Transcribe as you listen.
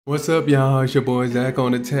What's up, y'all? It's your boy Zach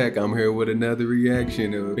on Attack. I'm here with another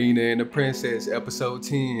reaction of FENA and the Princess, episode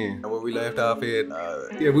 10. Where we left off at,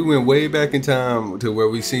 we went way back in time to where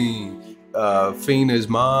we seen FENA's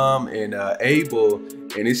mom and Abel,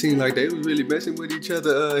 and it seemed like they was really messing with each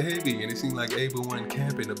other heavy, and it seemed like Abel wasn't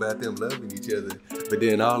capping about them loving each other. But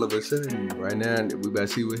then all of a sudden, right now, we about to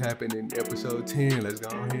see what happened in episode 10. Let's go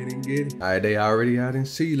ahead and get it. All right, they already out in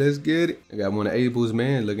sea. Let's get it. I got one of Abel's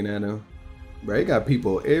men looking at him. Bro, he got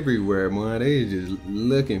people everywhere, man. They just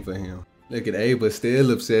looking for him. Look at Ava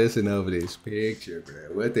still obsessing over this picture,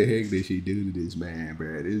 bro. What the heck did she do to this man,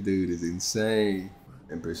 bro? This dude is insane.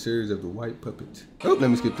 In pursuit of the white puppet. Oh,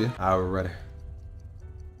 let me skip this. Alright.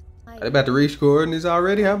 They about to reach coordinates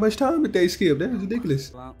already? How much time did they skip? That was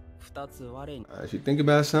ridiculous. She think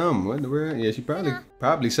about something. What in the world? Yeah, she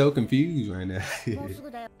probably so confused right now. Yeah,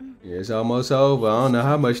 it's almost over. I don't know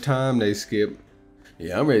how much time they skipped.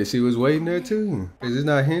 Yeah, I'm ready to see what's waiting there too. Cause it's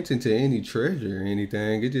not hinting to any treasure or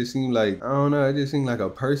anything. It just seemed like, I don't know, it just seemed like a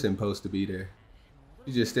person supposed to be there.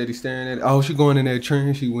 She just steady staring at it. Oh, she going in that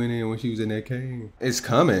train she went in when she was in that cave. It's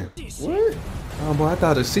coming. What? Oh boy, I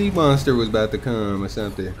thought a sea monster was about to come or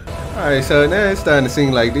something. Alright, so now it's starting to seem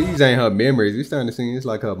like these ain't her memories. It's starting to seem it's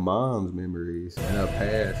like her mom's memories and her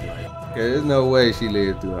past. Like, cause there's no way she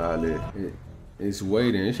lived through all that. It's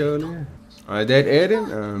waiting. It showed there. Alright, that Eden,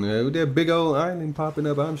 I don't know, with that big old island popping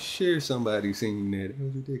up, I'm sure somebody seen that. It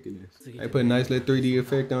was ridiculous. They put a nice little 3D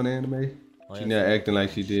effect on the anime. She not acting like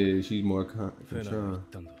she did. She's more control.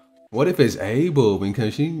 What if it's Abel?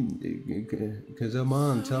 Because her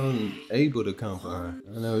mom telling Abel to come for her.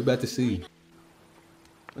 I don't know, we about to see.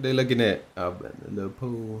 What they looking at? The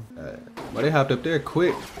pool. Well, they hopped up there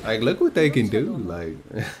quick. Like, look what they can do. Like,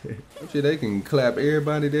 I'm sure they can clap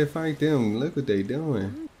everybody that fight them. Look what they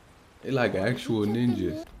doing. They like actual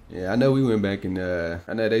ninjas. Yeah, I know we went back and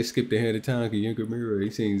I know they skipped ahead of time because Yunkamura, he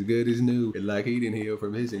seems good as new. And like he didn't heal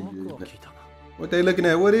from his injuries. What they looking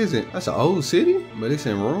at? What is it? That's an old city? But it's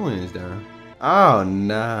in ruins down. Oh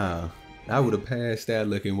no. I would have passed that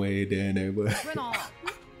looking way down there, but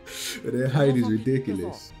that height is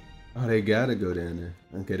ridiculous. Oh, they gotta go down there.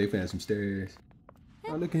 Okay, they found some stairs.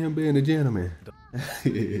 Oh, look at him being a gentleman.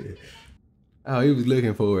 Oh, he was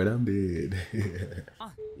looking for it. I'm dead.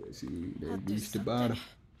 Let's see, they reached the bottom.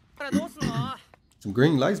 Some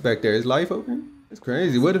green lights back there. Is life open? That's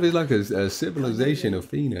crazy. What if it's like a civilization of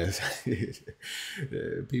FENAs?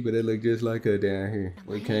 People that look just like her down here.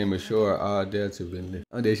 We came ashore, all deaths have been lived.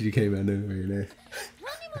 Oh, there she came out there right now.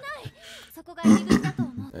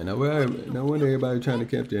 And no wonder everybody trying to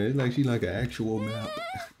capture her. It's like she like an actual map.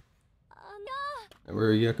 And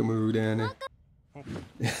we're Yakamaru down there.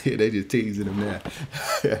 Yeah, they just teasing him now.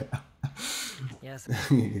 Yes.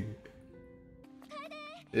 And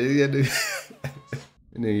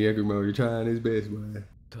then Yakamaru trying his best, boy.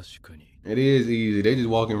 It is easy. They just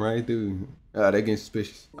walking right through. They getting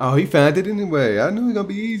suspicious. Oh, he found it anyway. I knew it was gonna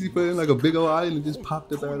be easy for him. Like a big old island just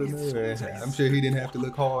popped up out of nowhere. I'm sure he didn't have to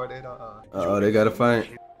look hard at all. Oh, they gotta find.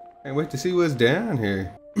 Can't wait to see what's down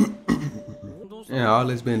here. Yeah, all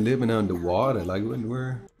that's been living underwater, like what in the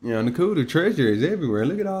world? Yeah, and the cool, the treasure is everywhere.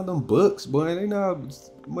 Look at all them books, boy. They know how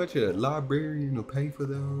much a librarian will pay for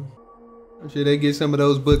those. I'm sure they get some of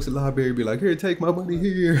those books, the library be like, here, take my money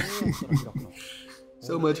here.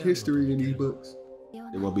 So much history in these books.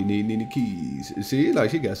 They won't be needing any keys. See, like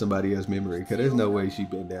she got somebody else's memory, cause there's no way she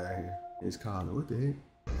been down here. It's calling, what the heck?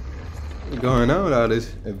 What's going on with all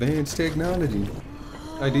this advanced technology?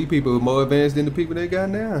 Like these people are more advanced than the people they got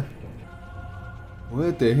now.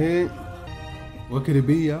 What the heck? What could it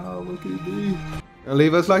be, y'all? What could it be? They'll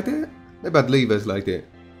leave us like that? They about to leave us like that.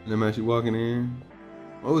 And I'm actually walking in.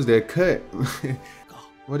 What was that cut?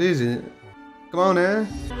 What is it? Come on now.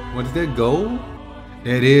 What is that, gold?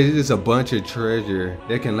 That is, it's a bunch of treasure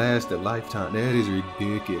that can last a lifetime. That is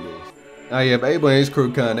ridiculous. Oh yeah, but Abel and his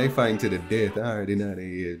crew they fighting to the death. I already know they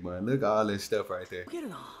is, man. Look at all that stuff right there.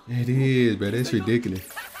 It is, bro. That's ridiculous.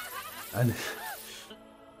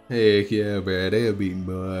 Heck yeah, bro. They'll be,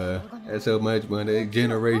 boy. That's so much money.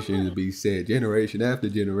 Generations be set. Generation after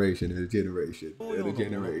generation of generation. Of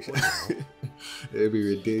generation. It'd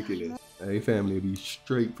be ridiculous. Hey, family will be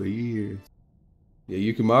straight for years. Yeah,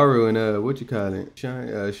 Yukimaru and what you call it?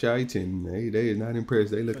 Shaitan. They is not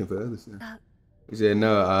impressed. They looking for other stuff. He said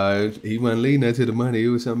no, he wasn't leading us to the money. It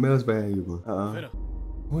was something else valuable.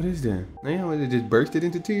 What is that? Damn, they just bursted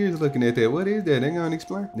into tears looking at that. What is that? They gonna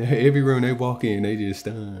explain? Every room they walk in, they just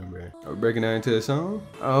stunned, bro. Are we breaking out into a song?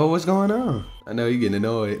 Oh, what's going on? I know you getting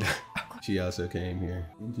annoyed. She also came here.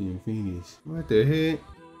 Indian Phoenix. What the heck?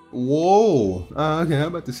 Whoa. Oh, okay, how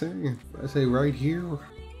about the sing? I say right here.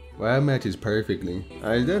 Well, that matches perfectly.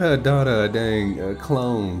 Is that her daughter a dang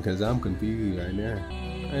clone? Cause I'm confused right now.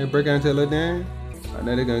 Hey, break out and tell her dang. I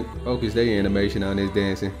know they're gonna focus their animation on this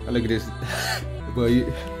dancing. I look at this. Boy,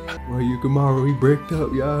 Yukimaro, he bricked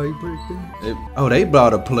up, y'all. He bricked up. Oh, they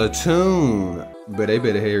brought a platoon. But they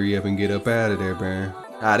better hurry up and get up out of there, man.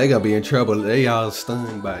 Ah, they gonna be in trouble. They all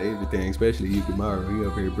stunned by everything, especially Yukimaro. He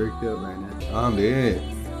up here bricked up right now. I'm dead.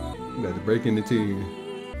 You got to break into tears.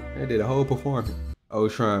 They did a whole performance. Oh,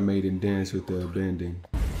 Shrine Maiden dance with the bending.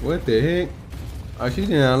 What the heck? Oh, she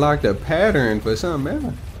didn't unlock the pattern for something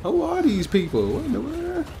else. Who are these people? What in the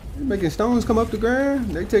world? They're making stones come up the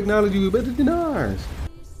ground? Their technology was better than ours.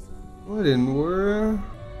 What in the world?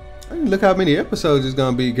 I didn't look how many episodes it's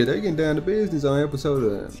gonna be, cause they getting down to business on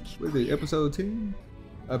episode, what is it, episode 10?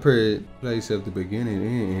 Up here at place of the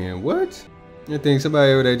beginning and what? I think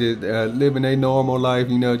somebody over there just living their normal life,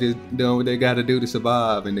 you know, just doing what they gotta do to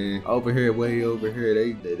survive, and then over here, way over here,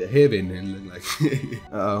 they heaven and look like,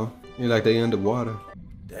 uh-oh, it's like they underwater.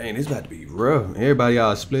 Dang, this about to be rough. Everybody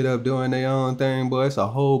all split up doing their own thing, boy. It's a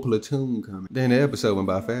whole platoon coming. Then the episode went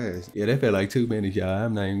by fast. Yeah, that felt like 2 minutes, y'all.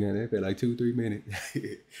 I'm not even gonna, that felt like 2-3 minutes.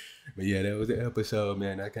 But yeah, that was the episode,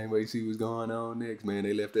 man. I can't wait to see what's going on next, man.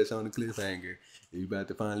 They left us on the cliffhanger. You about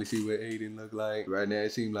to finally see what Aiden look like. Right now,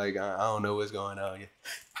 it seems like I don't know what's going on yet.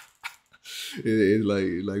 It's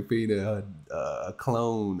like being a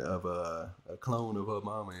clone of her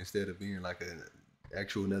mama instead of being like an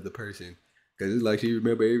actual another person. Cause it's like she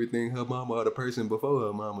remember everything her mama or the person before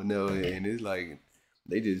her mama know, and it's like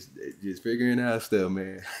they just figuring out stuff,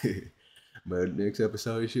 man. But next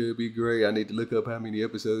episode should be great. I need to look up how many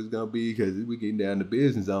episodes it's gonna be, because we getting down to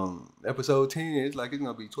business on episode 10. It's like it's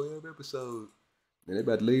gonna be 12 episodes. And they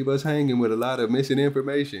about to leave us hanging with a lot of missing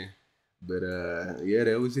information. But yeah,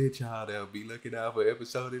 that was it, y'all. They'll be looking out for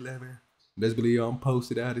episode 11. Best believe I'm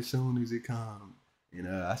posted out as soon as it comes. And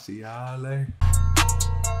I see y'all later.